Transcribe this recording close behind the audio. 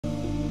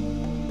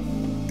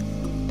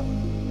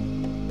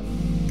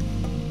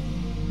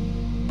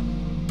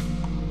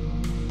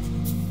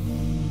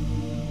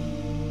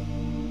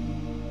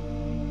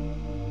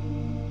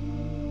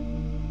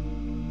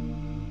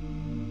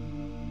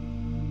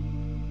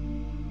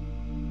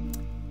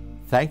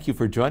Thank you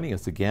for joining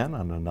us again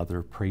on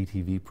another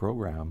PrayTV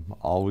program.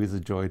 Always a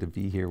joy to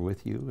be here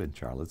with you, and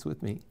Charlotte's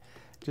with me.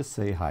 Just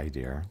say hi,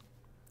 dear.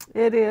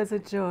 It is a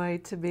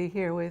joy to be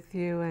here with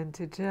you and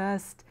to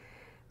just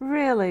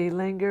really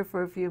linger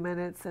for a few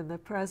minutes in the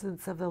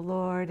presence of the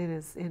Lord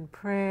and in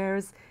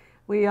prayers.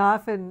 We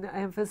often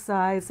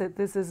emphasize that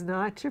this is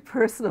not your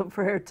personal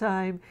prayer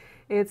time.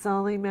 It's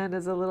only meant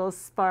as a little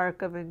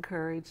spark of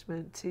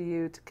encouragement to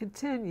you to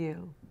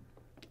continue.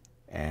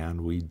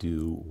 And we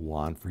do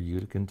want for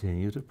you to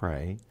continue to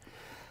pray.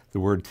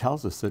 The Word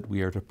tells us that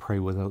we are to pray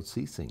without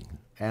ceasing.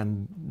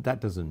 And that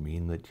doesn't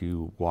mean that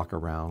you walk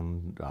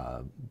around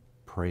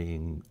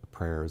praying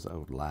prayers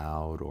out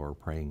loud or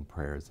praying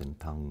prayers in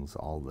tongues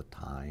all the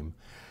time.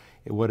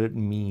 What it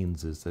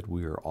means is that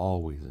we are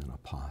always in a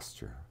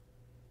posture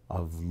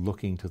of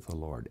looking to the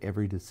Lord,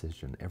 every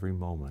decision, every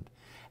moment.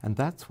 And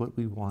that's what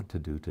we want to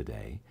do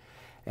today.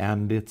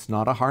 And it's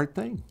not a hard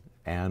thing.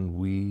 And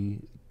we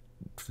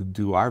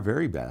do our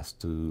very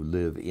best to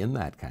live in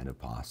that kind of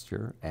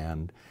posture.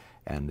 And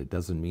it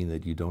doesn't mean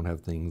that you don't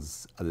have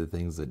other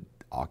things that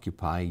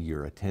occupy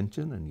your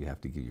attention and you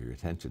have to give your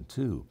attention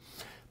to.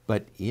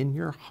 But in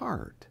your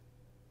heart,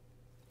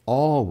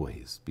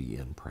 always be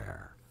in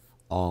prayer,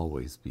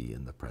 always be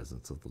in the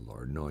presence of the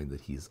Lord, knowing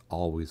that He's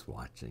always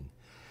watching.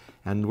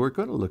 And we're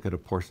going to look at a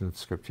portion of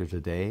Scripture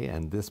today,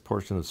 and this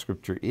portion of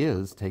Scripture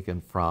is taken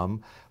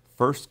from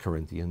 1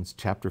 Corinthians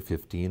chapter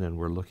 15, and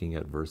we're looking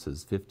at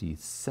verses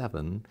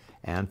 57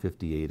 and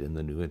 58 in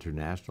the New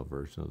International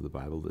Version of the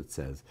Bible that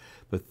says,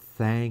 "But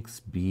thanks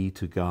be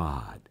to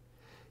God,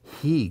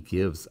 He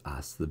gives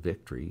us the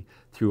victory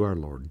through our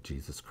Lord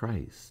Jesus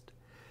Christ.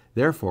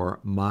 Therefore,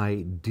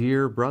 my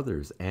dear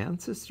brothers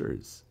and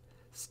sisters,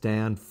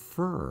 stand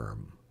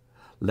firm.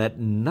 Let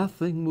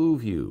nothing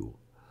move you.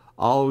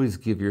 Always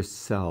give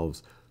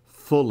yourselves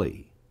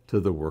fully to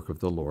the work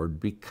of the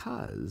Lord,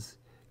 because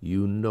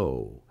you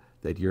know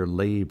that your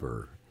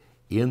labor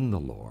in the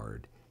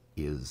Lord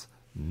is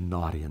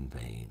not in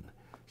vain."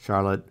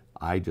 Charlotte,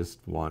 I just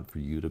want for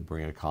you to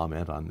bring a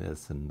comment on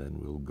this, and then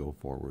we'll go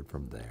forward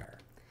from there.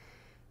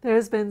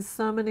 There's been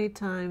so many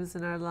times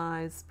in our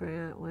lives,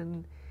 Brant,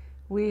 when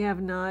we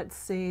have not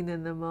seen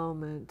in the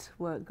moment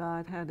what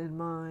God had in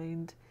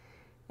mind.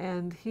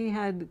 And He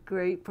had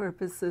great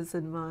purposes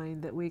in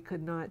mind that we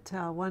could not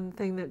tell. One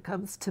thing that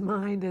comes to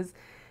mind is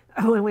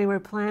when we were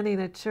planning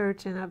a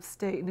church in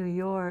upstate New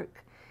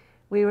York,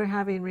 we were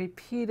having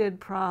repeated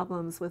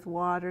problems with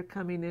water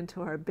coming into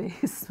our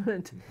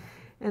basement.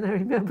 And I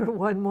remember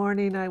one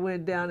morning I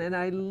went down and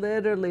I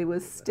literally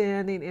was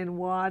standing in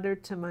water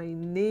to my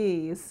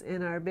knees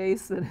in our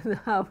basement in the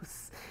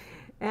house.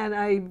 And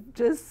I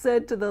just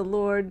said to the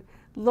Lord,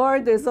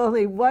 "Lord, there's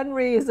only one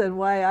reason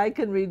why I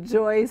can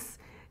rejoice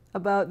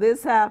about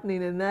this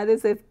happening, and that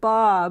is if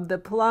Bob, the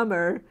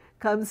plumber,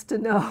 comes to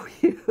know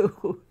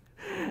you."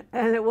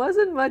 And it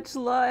wasn't much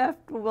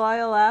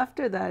while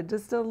after that,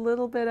 just a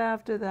little bit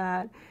after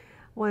that,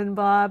 when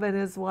Bob and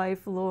his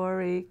wife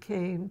Lori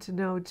came to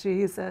know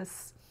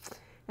Jesus.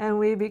 And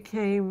we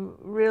became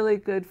really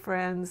good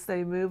friends.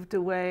 They moved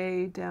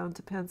away down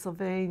to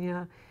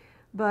Pennsylvania.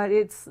 But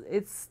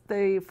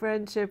the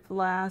friendship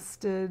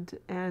lasted,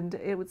 and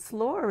it was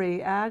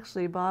Lori,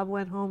 actually. Bob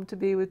went home to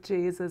be with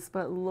Jesus,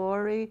 but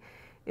Lori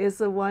is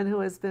the one who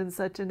has been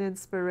such an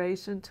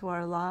inspiration to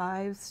our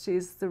lives.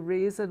 She's the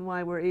reason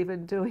why we're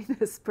even doing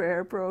this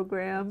prayer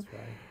program. That's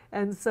right.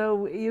 And so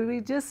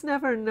we just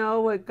never know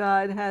what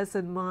God has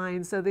in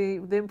mind. So the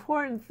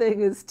important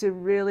thing is to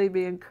really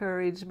be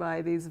encouraged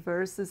by these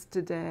verses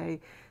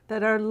today,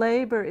 that our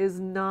labor is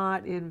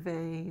not in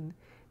vain.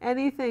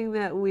 Anything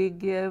that we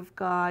give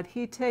God,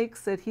 He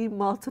takes it, He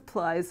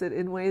multiplies it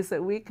in ways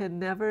that we can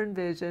never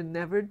envision,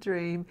 never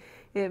dream.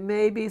 It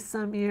may be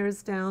some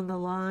years down the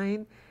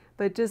line,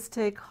 but just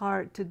take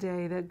heart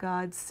today that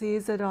God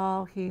sees it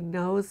all, He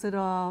knows it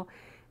all,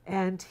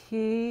 and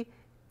He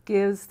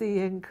gives the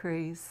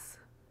increase.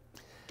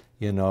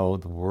 You know,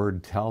 the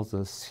Word tells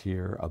us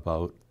here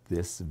about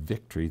this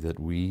victory that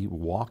we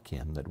walk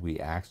in, that we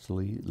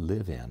actually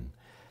live in.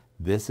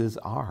 This is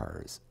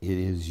ours. It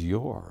is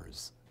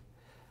yours.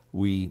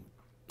 We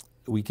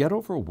get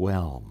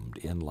overwhelmed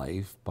in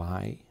life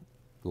by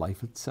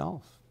life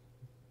itself.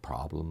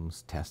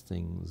 Problems,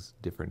 testings,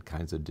 different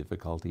kinds of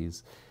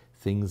difficulties,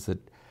 things that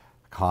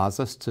cause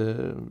us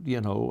to,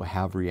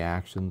 have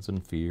reactions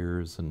and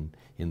fears and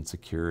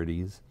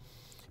insecurities.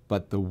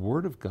 But the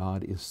Word of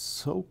God is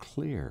so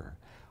clear.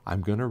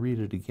 I'm going to read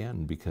it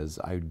again because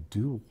I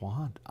do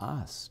want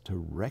us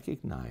to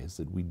recognize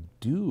that we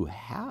do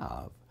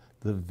have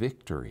the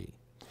victory.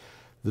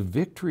 The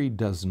victory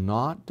does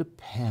not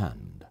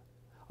depend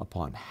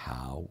upon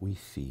how we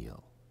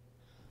feel.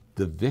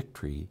 The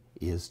victory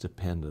is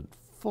dependent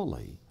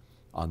fully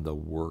on the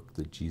work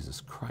that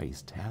Jesus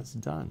Christ has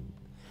done.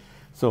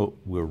 So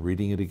we're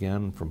reading it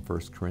again from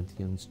 1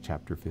 Corinthians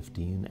chapter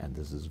 15, and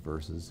this is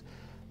verses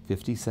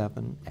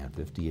 57 and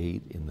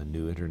 58 in the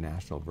New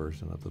International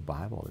Version of the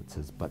Bible. It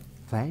says, "But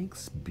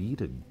thanks be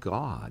to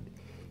God,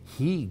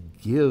 He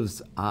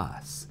gives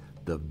us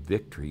the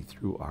victory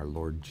through our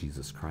Lord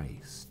Jesus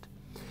Christ.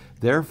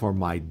 Therefore,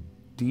 my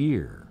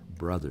dear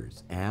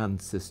brothers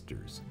and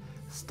sisters,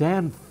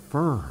 stand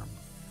firm.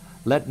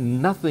 Let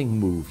nothing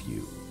move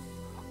you.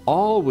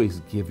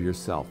 Always give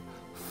yourself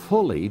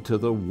fully to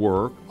the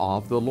work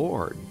of the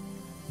Lord,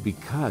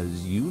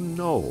 because you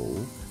know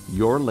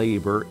your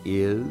labor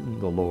in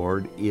the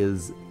Lord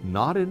is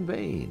not in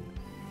vain.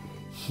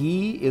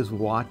 He is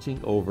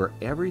watching over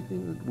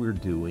everything that we're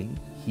doing.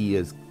 He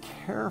is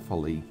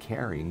carefully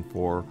caring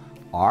for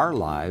our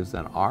lives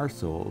and our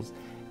souls,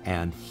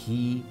 and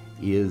He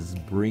is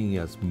bringing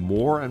us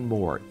more and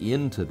more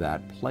into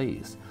that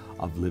place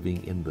of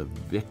living in the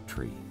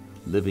victory,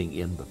 living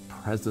in the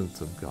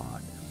presence of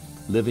God,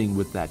 living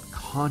with that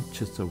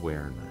conscious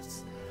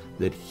awareness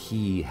that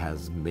He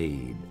has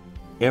made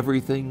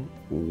everything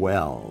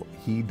well.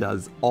 He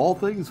does all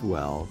things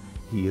well.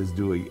 He is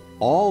doing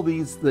all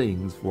these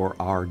things for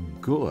our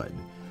good.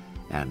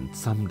 And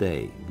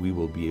someday we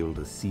will be able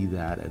to see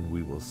that and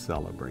we will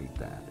celebrate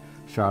that.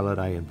 Charlotte,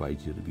 I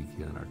invite you to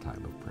begin our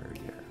time of prayer,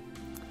 dear.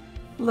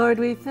 Lord,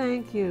 we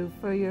thank you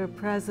for your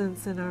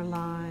presence in our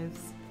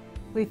lives.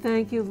 We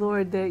thank you,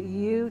 Lord, that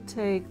you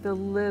take the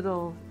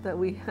little that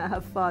we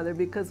have, Father,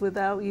 because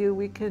without you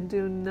we can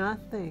do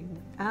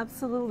nothing,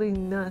 absolutely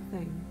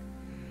nothing.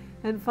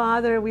 And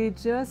Father, we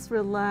just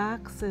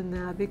relax in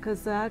that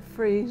because that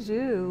frees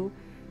you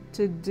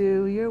to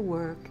do your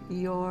work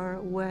your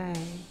way.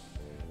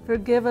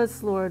 Forgive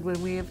us, Lord,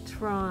 when we have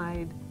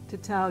tried to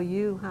tell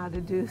you how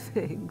to do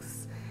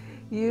things.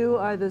 You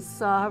are the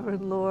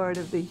sovereign Lord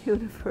of the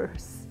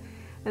universe.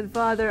 And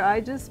Father,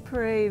 I just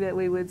pray that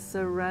we would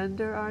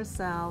surrender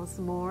ourselves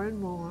more and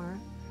more,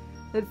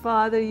 that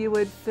Father, you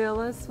would fill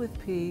us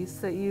with peace,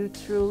 that you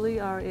truly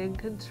are in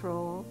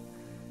control,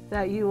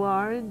 that you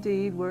are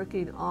indeed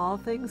working all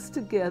things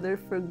together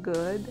for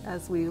good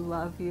as we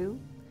love you.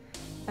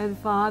 And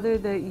Father,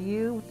 that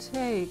you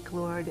take,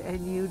 Lord,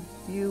 and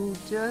you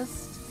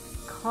just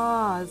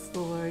cause,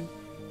 Lord,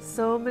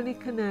 so many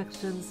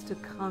connections to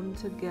come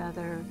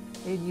together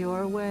in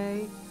your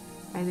way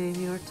and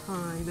in your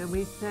time. And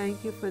we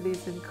thank you for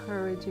these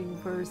encouraging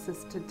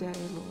verses today,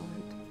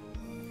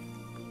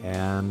 Lord.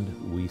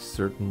 And we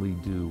certainly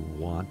do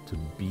want to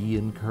be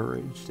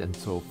encouraged. And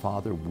so,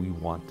 Father, we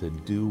want to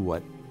do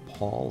what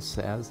Paul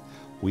says.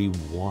 We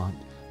want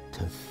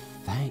to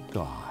thank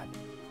God.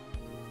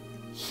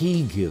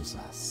 He gives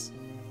us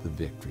the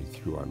victory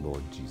through our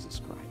Lord Jesus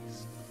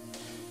Christ.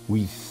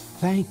 We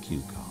thank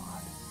you,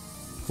 God,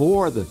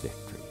 for the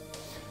victory.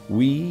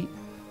 We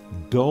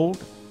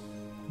don't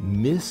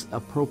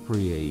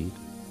misappropriate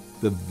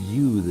the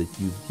view that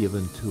you've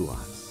given to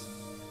us.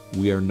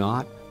 We are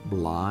not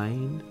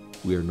blind.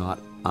 We are not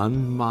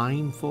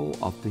unmindful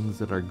of things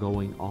that are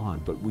going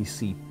on, but we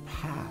see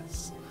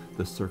past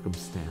the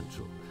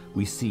circumstantial.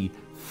 We see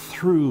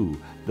through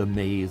the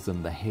maze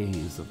and the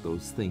haze of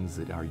those things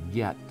that are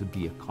yet to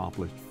be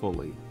accomplished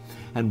fully.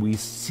 And we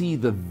see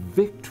the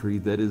victory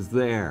that is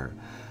there.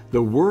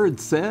 The Word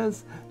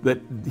says that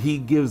He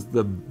gives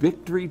the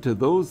victory to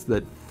those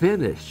that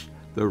finish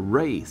the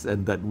race,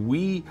 and that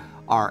we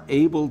are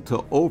able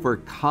to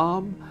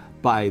overcome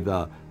by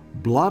the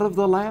blood of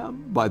the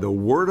Lamb, by the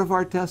word of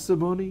our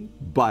testimony,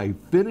 by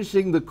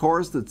finishing the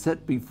course that's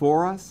set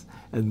before us.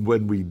 And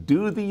when we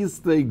do these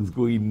things,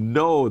 we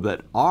know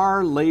that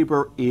our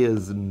labor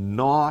is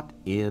not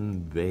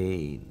in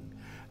vain.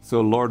 So,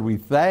 Lord, we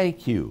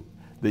thank you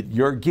that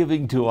you're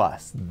giving to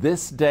us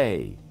this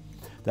day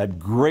that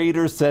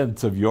greater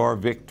sense of your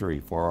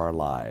victory for our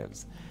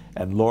lives.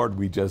 And Lord,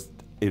 we just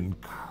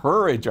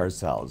encourage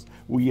ourselves.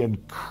 We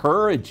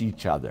encourage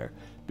each other,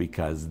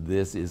 because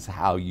this is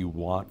how you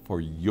want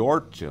for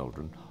your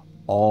children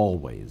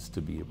always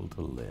to be able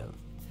to live.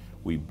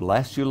 We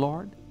bless you,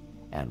 Lord,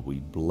 and we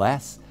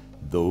bless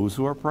those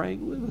who are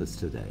praying with us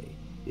today.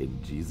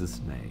 In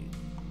Jesus' name,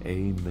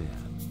 amen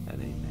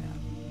and amen.